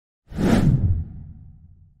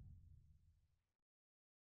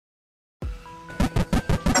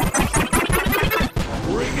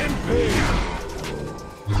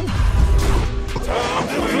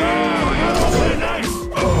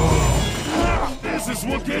is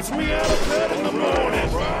what gets me out of bed in the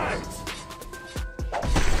morning. Right.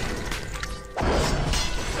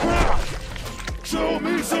 Show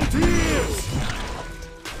me some tears.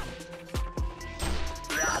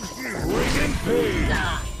 Bringing pain.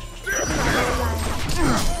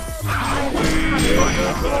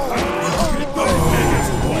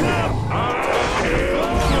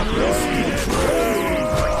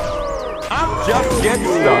 I'm just getting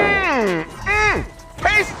started.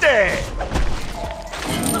 Tasty!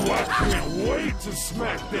 Ooh, I can't wait to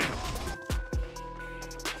smack them.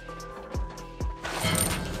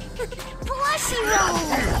 Plushy roll!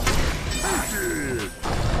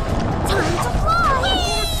 Time to fly!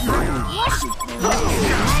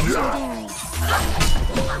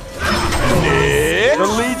 Nick, the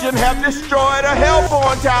Legion have destroyed a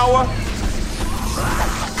Hellborn tower.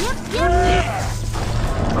 Yep.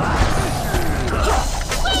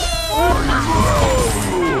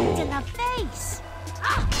 Smacked in the face.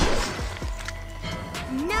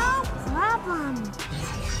 No problem.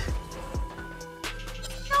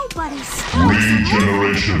 Nobody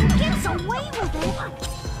Regeneration. gets away with it.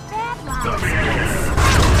 Bad luck.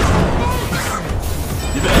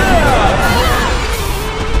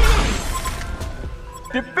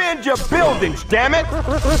 Defend your buildings, damn it!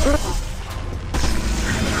 Better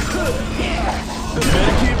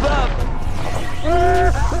keep up.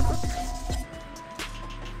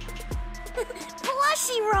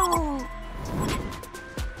 Plushy roll.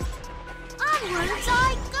 Onwards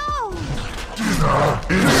I go.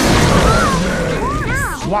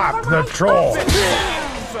 Swap the troll.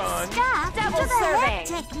 Stab to the head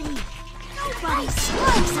technique. Nobody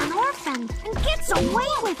strikes an orphan and gets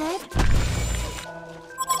away with it.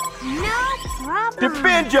 No problem.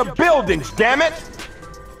 Defend your buildings, damn it!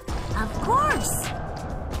 Of course.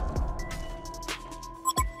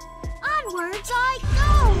 Onwards I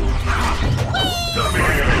go.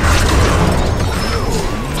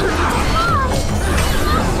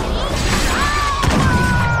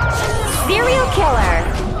 Serial killer.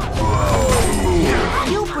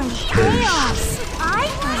 You bring chaos. I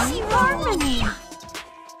bring harmony.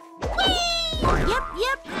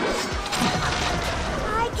 Yep.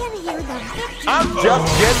 I can hear the victory. I'm just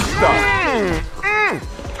getting started.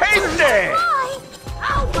 Tasty!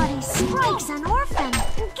 Nobody strikes an orphan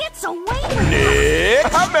and gets away with it. Nick,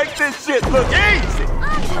 I make this shit look easy.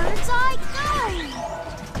 Onwards I go.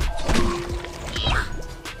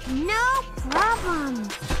 No problem.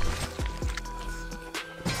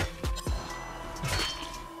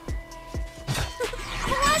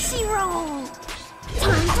 Plushy roll.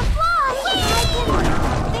 Time to fly. I can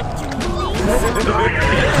hear the victory.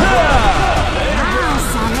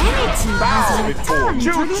 Bow before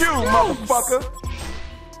choo-choo, motherfucker.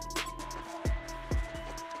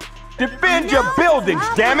 Defend your buildings,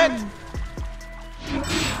 damn it!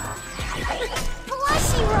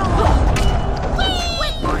 Plushy roll.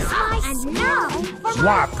 And now for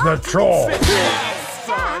Swap my the troll.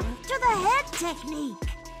 stab to the head technique.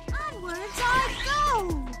 Onwards I go.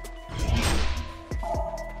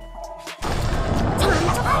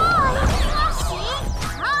 Time to fly.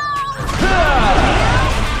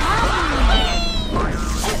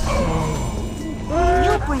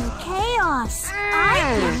 You bring chaos. I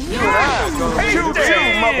bring Choo-choo,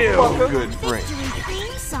 motherfucker. Good friend. victory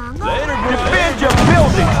theme song. Defend your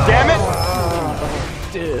buildings, damn it!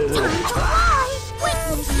 Time to fly.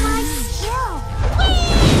 Witness my skill.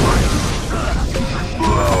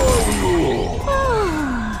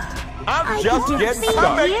 I'm just getting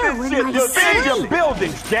started. Defend your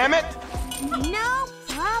buildings, damn it! No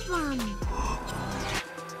problem.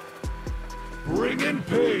 Bringing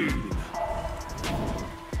pain.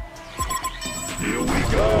 Here we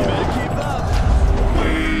go.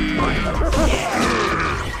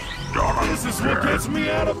 This is what gets me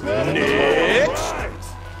out of bed. Nick.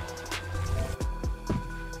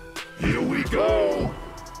 Here we go.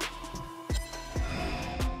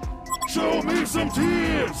 Show me some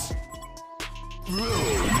tears.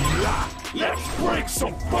 Let's break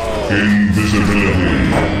some bones.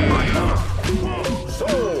 Invisibility.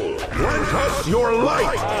 Soul, grant us your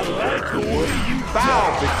light. I like the way you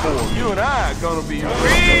Bow before you and I are gonna be real.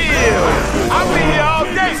 I'll be here all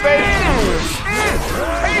day, baby.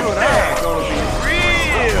 You and I are gonna be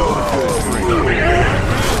real good.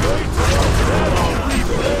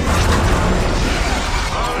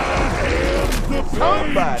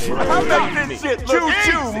 Somebody, I make this shit look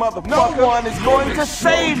choo-choo, motherfucker. No one is going to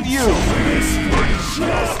save you.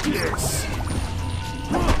 justice.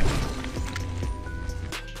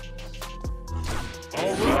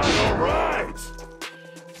 All right.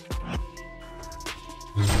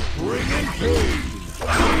 Bring in pain.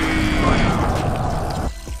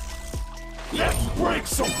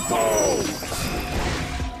 some bones!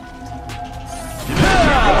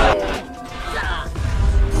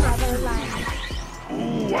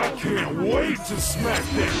 Ooh, I can't wait to smack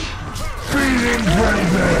them! Feeding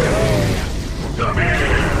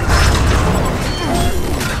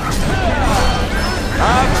I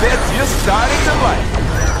bet you're starting to like it.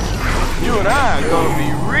 You and I are gonna be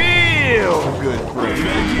real good friends.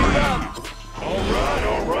 Alright,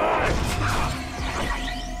 alright!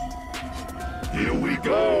 Here we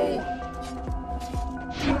go!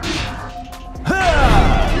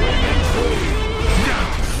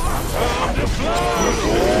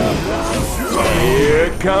 Here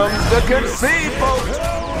comes the conceit, folks.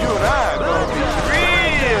 You and I are gonna be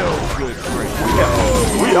real good friends.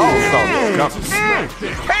 We all saw this coming.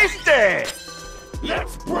 Tasty!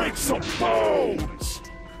 Let's break some bones!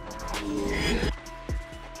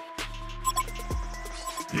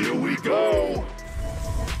 Here we go!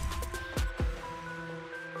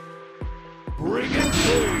 Bring it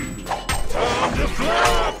in! Time to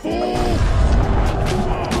fly, fool!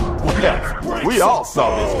 Yeah, we all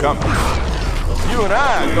saw this coming. You and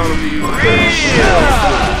I are gonna be real good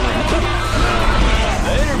friends.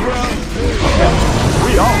 Later, bro.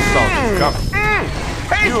 We all saw this coming.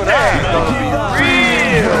 You and I are gonna be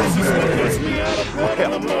real good.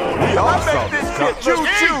 We all saw this coming.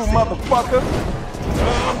 Choo-choo, motherfucker.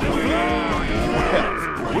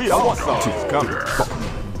 We all saw this coming.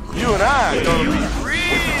 You and I are gonna be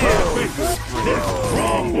real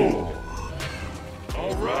good.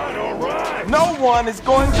 Alright, alright! No one is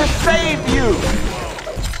going to save you.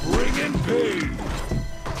 Bring in pain!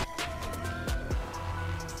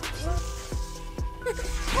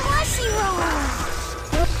 Plushy roll!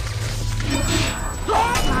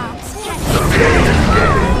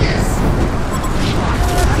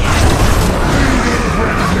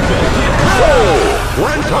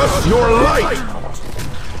 Grant us your light!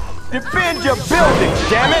 Defend your buildings,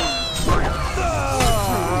 damn it!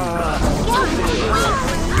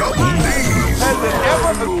 Has it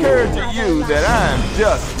ever occurred to you that I'm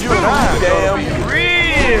just too damn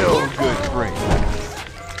real good friends?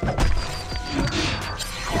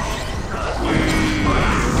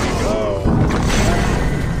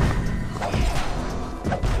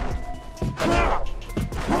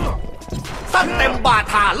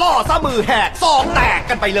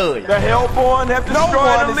 The Hellborn have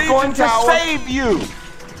destroyed the Legion to save you!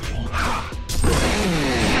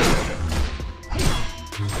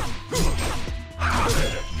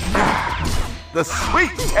 The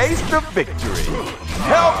sweet taste of victory.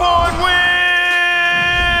 Hellborn win!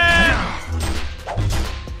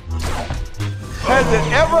 Has it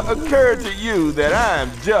ever occurred to you that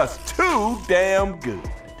I'm just too damn good?